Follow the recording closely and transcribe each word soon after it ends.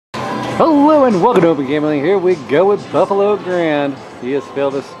Hello and welcome to Open Gambling. Here we go with Buffalo Grand. He has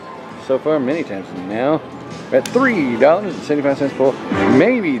failed us so far many times now. We're at $3.75 full.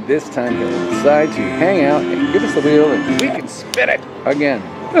 Maybe this time he'll decide to hang out and give us the wheel and we can spin it again.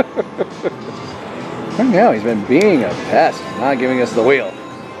 Right now he's been being a pest, not giving us the wheel.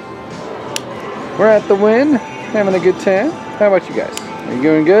 We're at the win, having a good time. How about you guys? Are you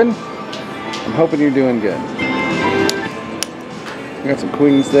doing good? I'm hoping you're doing good. We got some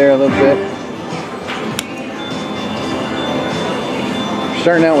queens there a little bit.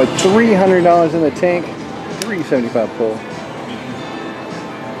 Starting out with $300 in the tank, $3.75 pull.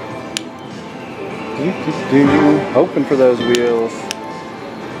 Hoping for those wheels.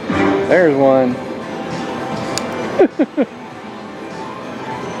 There's one.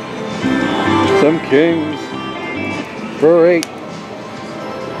 Some kings for 8.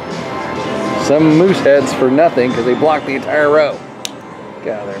 Some moose heads for nothing because they blocked the entire row.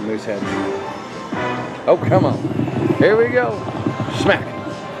 Get out of there, moose heads. Oh, come on. Here we go. Smack.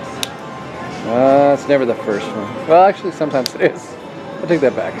 It's never the first one. Well, actually, sometimes it is. I'll take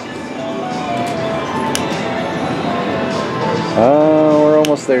that back. We're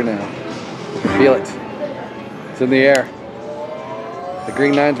almost there now. Feel it. It's in the air. The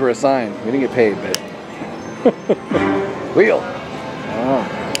green 9s were a sign. We didn't get paid, but... Wheel. Oh.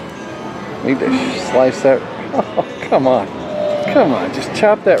 Need to slice that. Oh, come on. Come on, just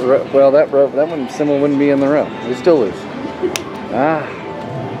chop that row. Well, that one symbol wouldn't be in the row. We still lose. Ah,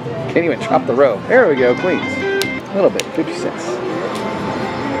 can't even chop the row. There we go, queens. A little bit, 50 cents.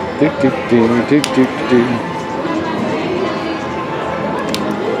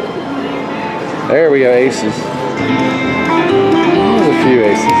 There we go, aces. There's a few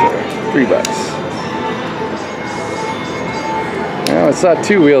aces there. $3. Now I saw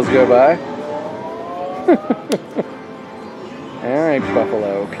 2 wheels go by. Alright,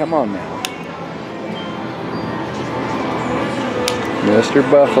 Buffalo, come on now. Mr.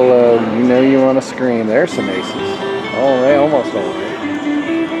 Buffalo, you know you want to scream. There's some aces. All right, almost all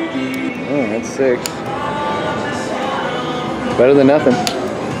right. Oh, that's 6. Better than nothing.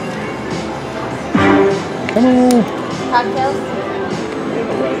 Come on. Cocktails?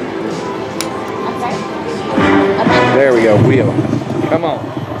 Okay. There we go, wheel. Come on.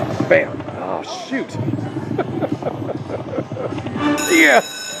 Bam. Oh, shoot. Yeah.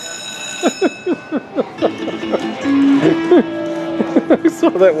 I saw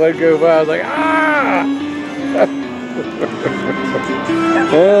that one go by. I was like, ah!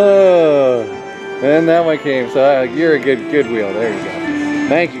 Oh, and that one came. So you're a good wheel. There you go.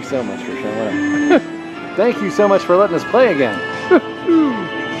 Thank you so much for showing up. Thank you so much for letting us play again. All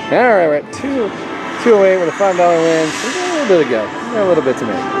right, we're at 208 with a $5 win. So we got a little bit to go. We got a little bit to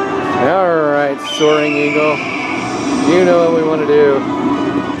make. All right, Soaring Eagle. You know what we want to do.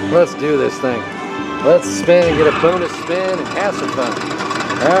 Let's do this thing. Let's spin and get a bonus spin and have some fun.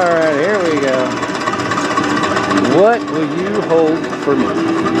 Alright, here we go. What will you hold for me?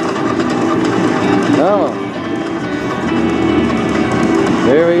 Oh.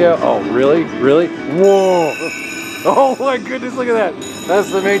 There we go. Oh, really? Really? Whoa. Oh my goodness, look at that. That's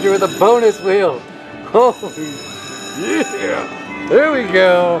the major with a bonus wheel. Holy yeah. There we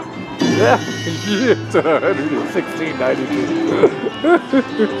go. Yeah, it's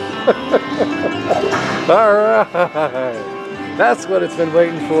 $116.92. All right, that's what it's been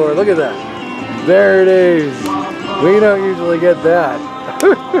waiting for. Look at that. There it is. We don't usually get that.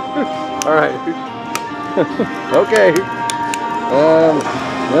 All right. Okay.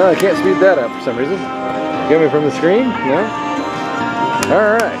 No, I can't speed that up for some reason. Get me from the screen? No.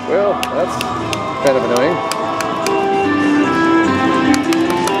 All right. Well, that's kind of annoying.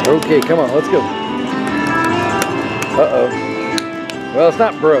 Okay, come on, let's go. Uh-oh. Well, it's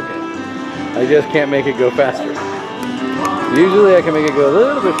not broken. I just can't make it go faster. Usually I can make it go a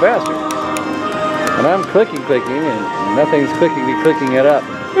little bit faster. And I'm clicking, and nothing's clicking it up.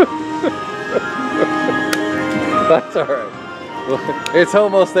 That's alright. Well, it's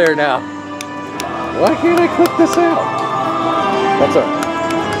almost there now. Why can't I click this out? That's alright.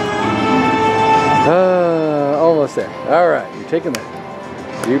 Almost there. Alright, you're taking that.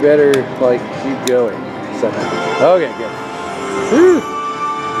 You better, like, keep going somehow. Okay, good. Whew.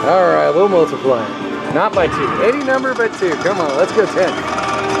 Alright, we'll multiply. Not by 2. Any number but 2. Come on, let's go 10.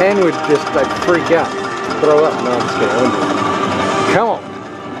 10 would just, like, freak out. Throw up. No, I'm just kidding. I wouldn't do it. Come on.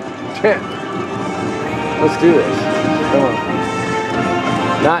 10. Let's do this. Come on.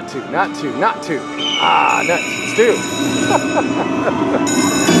 Not 2, not 2, not 2. Ah, nuts. It's 2.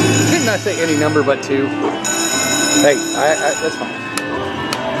 Didn't I say any number but 2? Hey, that's fine.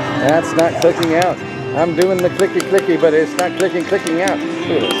 That's not clicking out. I'm doing the clicky, but it's not clicking out.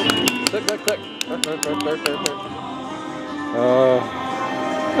 Look at this. click, click, click.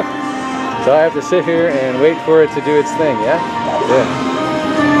 So I have to sit here and wait for it to do its thing, yeah? Yeah.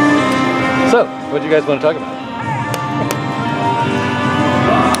 So, what do you guys want to talk about?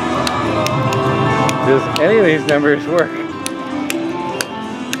 Does any of these numbers work?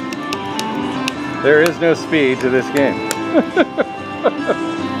 There is no speed to this game.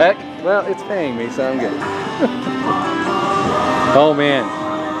 Heck, well, it's paying me, so I'm good. Oh man,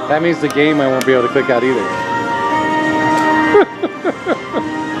 that means the game I won't be able to click out either.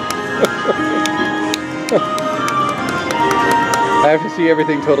 I have to see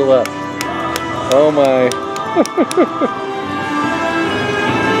everything total up. Oh my.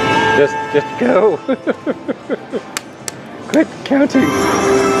 Just go. Quit counting.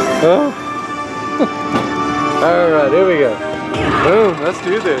 Oh. Alright, here we go. Boom, let's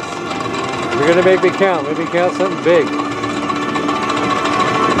do this. You're gonna make me count. Make me count something big.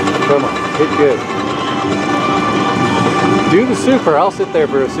 Come on, hit good. Do the super. I'll sit there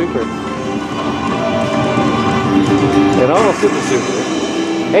for a super. And almost hit the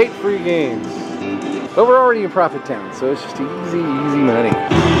super. 8 free games. But we're already in Profit Town, so it's just easy, easy money.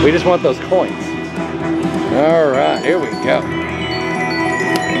 We just want those coins. Alright, here we go.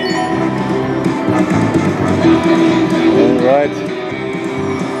 Alright.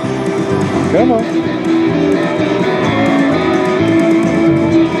 Come on.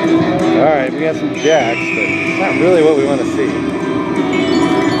 Alright, we got some jacks, but it's not really what we want to see.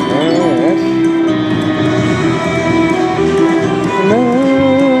 Alright.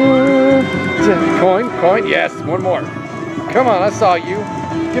 Coin, yes, one more. Come on, I saw you.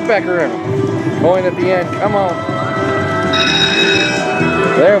 Get back around. Coin at the end, come on.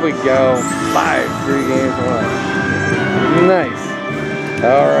 There we go. 5 free games left. Nice.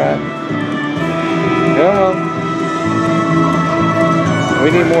 Alright. Come on. We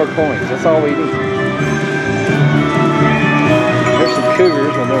need more coins. That's all we need. There's some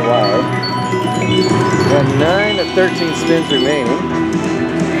cougars when they're wild. Got 9 of 13 spins remaining.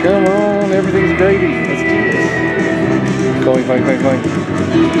 Come on, everything's gravy. Let's do this. Coin, coin, coin, coin.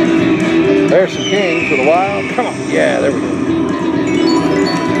 There's some kings for the wild. Come on. Yeah, there we go.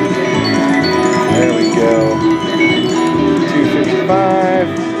 There we go. 255.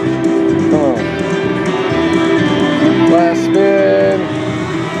 Come on. Last spin.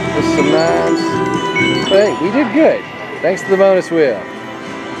 Just some nines. Hey, we did good. Thanks to the bonus wheel.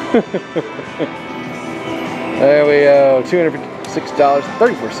 There we go. $256.34.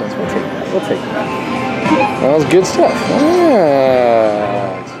 We'll take that. We'll take that. That was good stuff.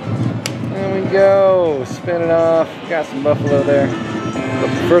 Alright. There we go. Spin it off. Got some buffalo there.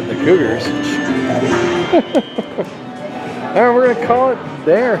 For the cougars. Alright, we're gonna call it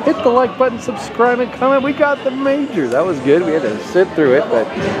there. Hit the like button, subscribe, and comment. We got the major. That was good. We had to sit through it, but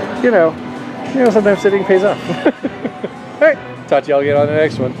you know, sometimes sitting pays off. Alright, talk to y'all again on the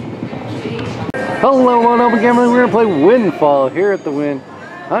next one. Hello, Open Gambling. We're gonna play Windfall here at the Win.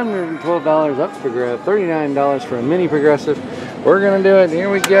 $112 up for grab, $39 for a mini progressive. We're gonna do it. Here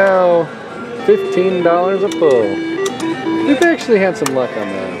we go. $15 a pull. We've actually had some luck on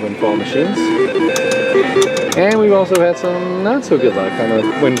the Windfall machines. And we've also had some not so good luck on the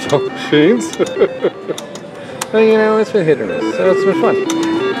Windfall machines. But you know, it's been hit or miss, so it's been fun.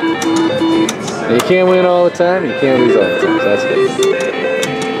 You can't win all the time, you can't lose all the time, so that's good.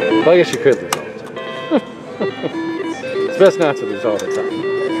 Well, I guess you could lose all the time. It's best not to lose all the time.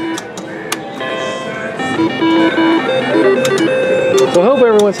 So I hope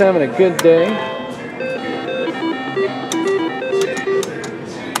everyone's having a good day.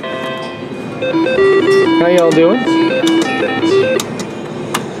 How y'all doing?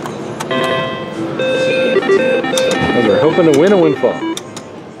 We're hoping to win a Windfall.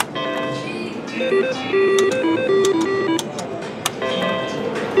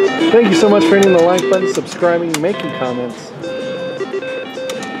 Thank you so much for hitting the like button, subscribing, making comments.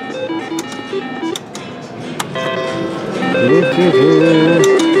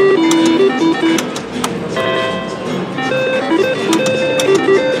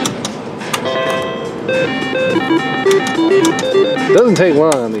 It doesn't take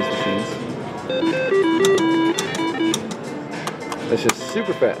long on these machines. It's just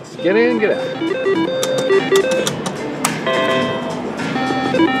super fast. Get in, get out.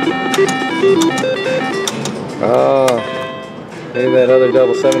 Oh, maybe that other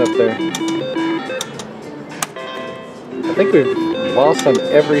double 7 up there. I think we've lost on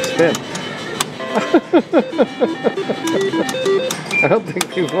every spin. I don't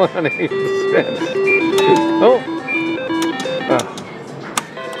think we've won on any of the spins. Oh.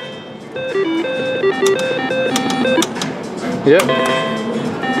 Yep. All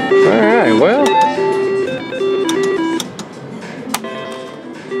right. Alright, well.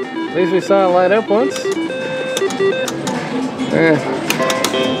 At least we saw it light up once.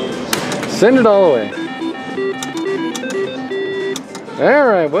 Send it all away.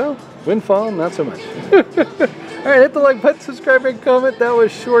 Alright, well, Windfall, not so much. Alright, hit the like button, subscribe, and comment. That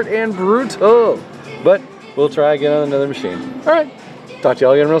was short and brutal. But we'll try again on another machine. Alright, talk to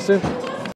y'all again real soon.